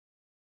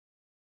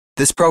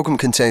This programme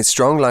contains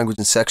strong language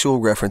and sexual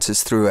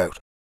references throughout.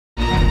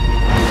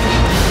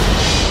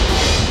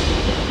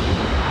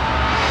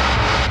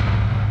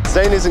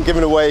 Zayn isn't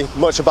giving away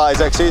much about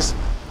his exes.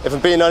 If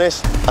I'm being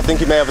honest, I think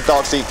he may have a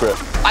dark secret.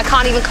 I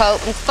can't even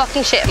cope. I'm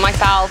fucking shitting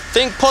myself.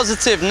 Think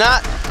positive, Nat.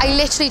 I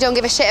literally don't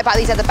give a shit about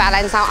these other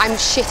bellends now. I'm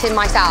shitting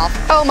myself.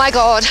 Oh my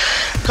God.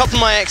 A couple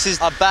of my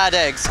exes are bad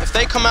eggs. If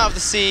they come out of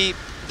the sea,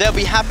 they'll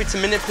be happy to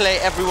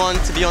manipulate everyone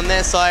to be on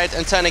their side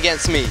and turn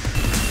against me.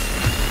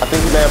 I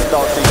think he may have a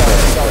dark secret.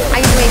 I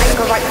need to make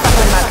a right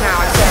fucking mug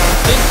now, I'm saying.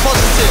 Think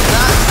positive,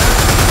 Nat.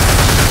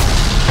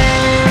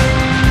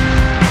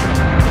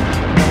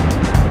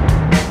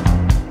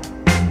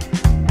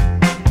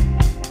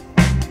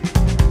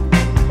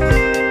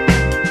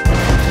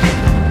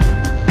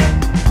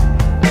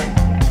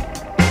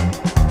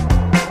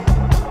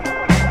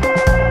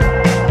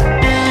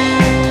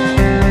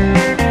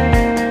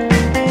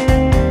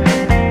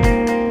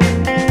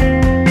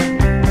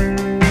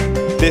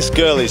 This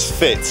girl is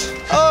fit.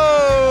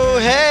 Oh,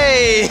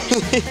 hey!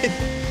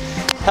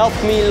 Help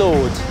me,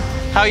 Lord.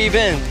 How you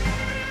been?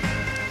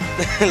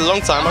 Long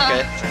time,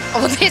 okay.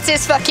 Oh, this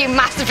is fucking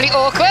massively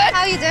awkward.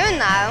 How are you doing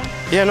now?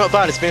 Yeah, not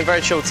bad. It's been a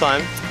very chill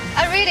time.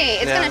 Oh, really?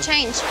 It's gonna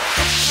change.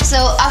 So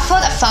I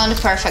thought I found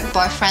the perfect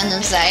boyfriend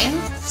in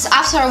Zayn. So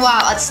after a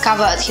while, I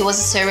discovered he was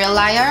a serial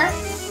liar.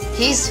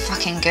 He's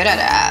fucking good at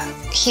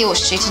it. He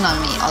was cheating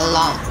on me all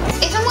along.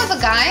 If I'm with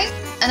a guy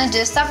and I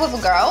do stuff with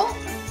a girl,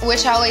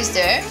 which I always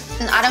do,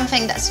 and I don't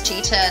think that's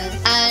cheating.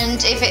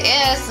 And if it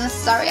is, then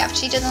sorry, I've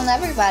cheated on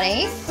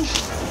everybody.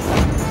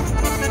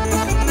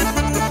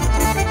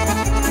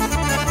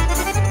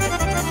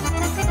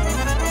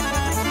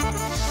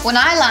 When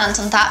I land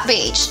on that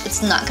beach,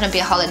 it's not gonna be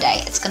a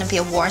holiday, it's gonna be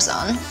a war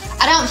zone.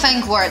 I don't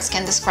think words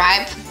can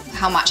describe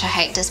how much I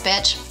hate this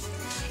bitch.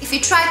 If you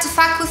try to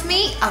fuck with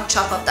me, I'll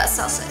chop up that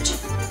sausage.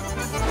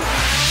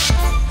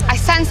 I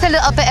sense a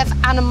little bit of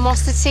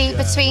animosity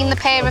between the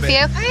pair of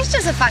you. He's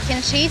just a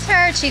fucking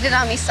cheater. Cheated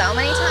on me so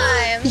many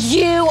times.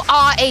 You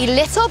are a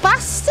little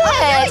bastard.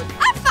 I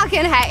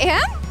fucking hate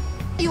him.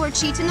 You were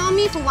cheating on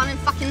me for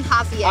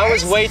 1.5 years. I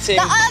was waiting.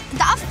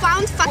 That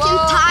found fucking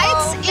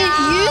tights,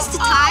 used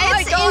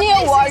tights in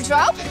your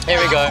wardrobe. Here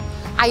we go.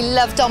 I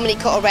love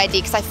Dominica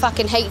already because I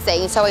fucking hate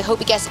Zayn, so I hope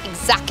he gets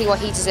exactly what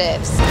he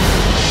deserves.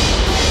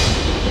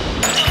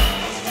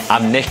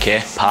 I'm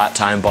Nicky,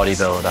 part-time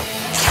bodybuilder.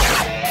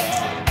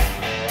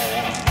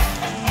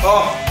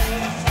 Oh.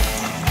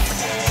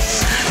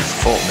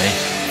 Fuck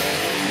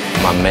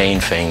me. My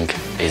main thing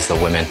is the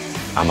women.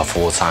 I'm a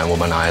full-time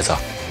womanizer.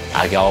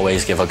 I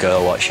always give a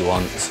girl what she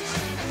wants.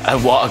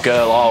 And what a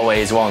girl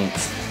always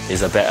wants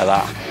is a bit of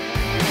that.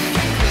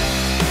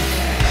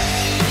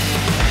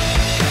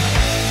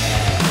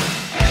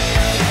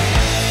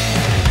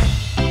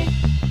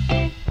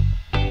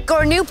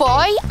 Got a new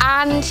boy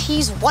and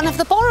he's one of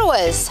the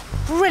borrowers.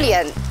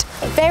 Brilliant.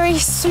 Very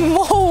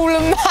small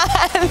man.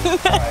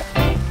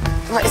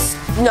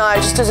 No, it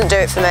just doesn't do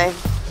it for me.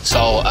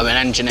 So I'm an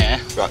engineer.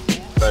 Right,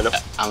 fair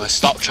enough. I'm a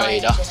stock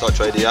trader. Stock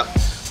trader, yeah.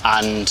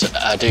 And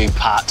I do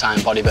part-time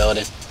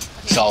bodybuilding.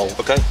 So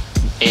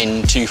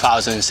in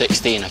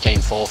 2016, I came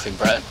 4th in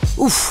Britain.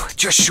 Oof,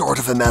 just short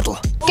of a medal.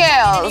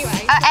 Girls,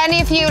 are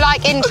any of you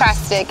like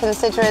interested,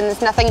 considering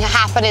there's nothing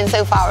happening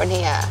so far in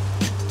here?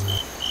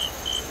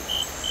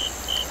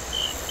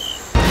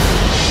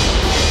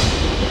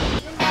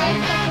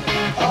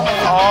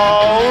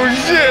 Oh,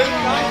 shit!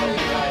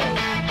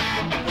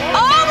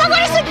 Oh my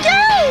God, it's a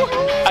girl!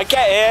 I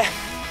get here,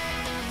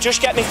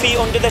 just get my feet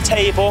under the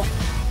table,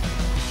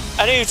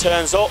 and who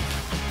turns up?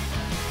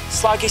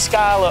 Slaggy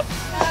Scarlett.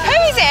 Who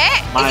is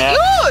it? Maya. It's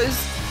yours!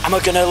 Am I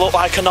gonna look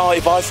like a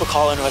naughty boy for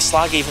calling her a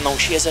slag, even though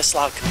she is a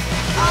slag?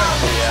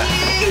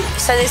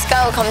 So this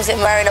girl comes in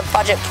wearing a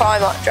budget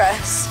Primark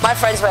dress. My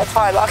friends wear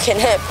Primark in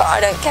here, but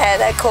I don't care,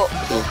 they're cool.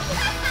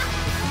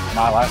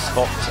 My life's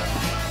fucked.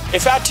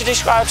 If I had to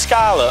describe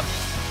Scarlett,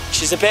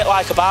 she's a bit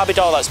like a Barbie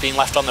doll that's been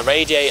left on the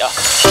radiator.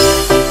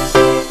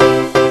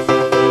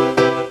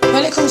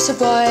 When it comes to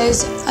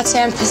boys, I'd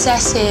say I'm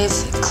possessive,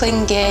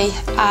 clingy,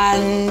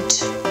 and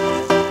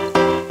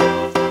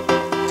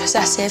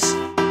possessive.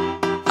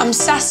 I'm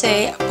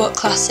sassy, but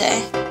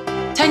classy.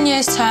 10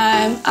 years'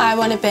 time, I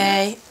want to be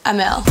a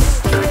MILF.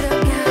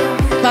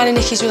 Mine and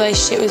Nicky's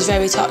relationship was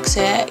very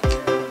toxic.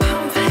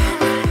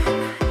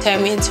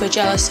 Turned me into a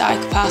jealous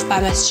psychopath by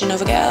messaging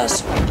other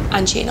girls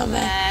and cheating on me.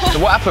 So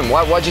what happened?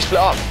 Why'd you split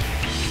up?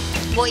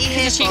 What are you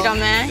here Cheated on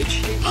me.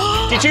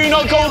 Did you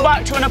not go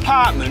back to an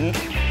apartment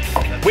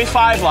with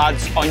 5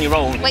 lads on your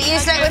own? Wait, you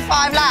stayed with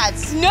 5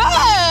 lads? No!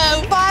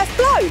 5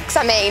 blokes?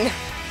 I mean,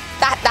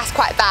 that's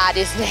quite bad,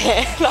 isn't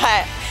it?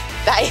 Like,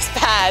 that is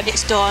bad.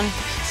 It's done,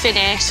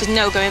 finished, there's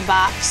no going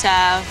back, so...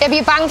 Yeah, but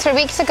you banged 3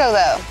 weeks ago,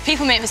 though.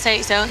 People make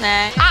mistakes, don't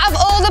they? Out of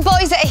all the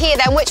boys that are here,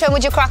 then, which one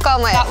would you crack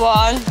on with? That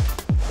one.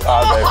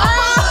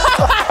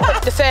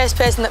 Oh, The first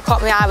person that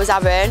caught my eye was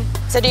Aaron.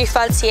 So I do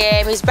fancy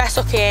him, he's best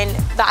looking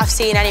that I've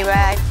seen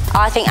anyway.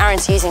 I think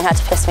Aaron's using her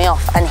to piss me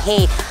off, and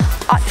he...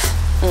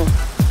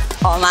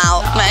 I'm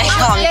out, mate,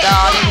 I'm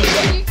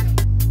done.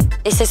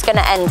 This is going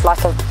to end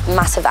like a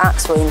massive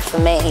axe wound for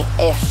me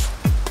if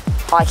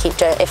I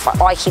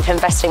keep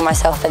investing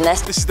myself in this.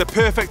 This is the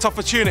perfect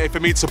opportunity for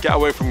me to get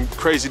away from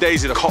crazy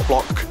days in a cop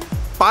block.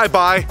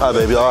 Bye-bye. Hi,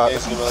 baby, all right.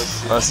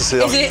 Nice to see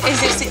you.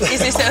 Is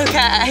this okay?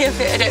 I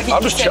don't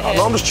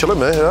think I'm just chilling,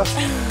 mate, yeah.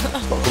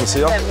 Not coming to see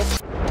you.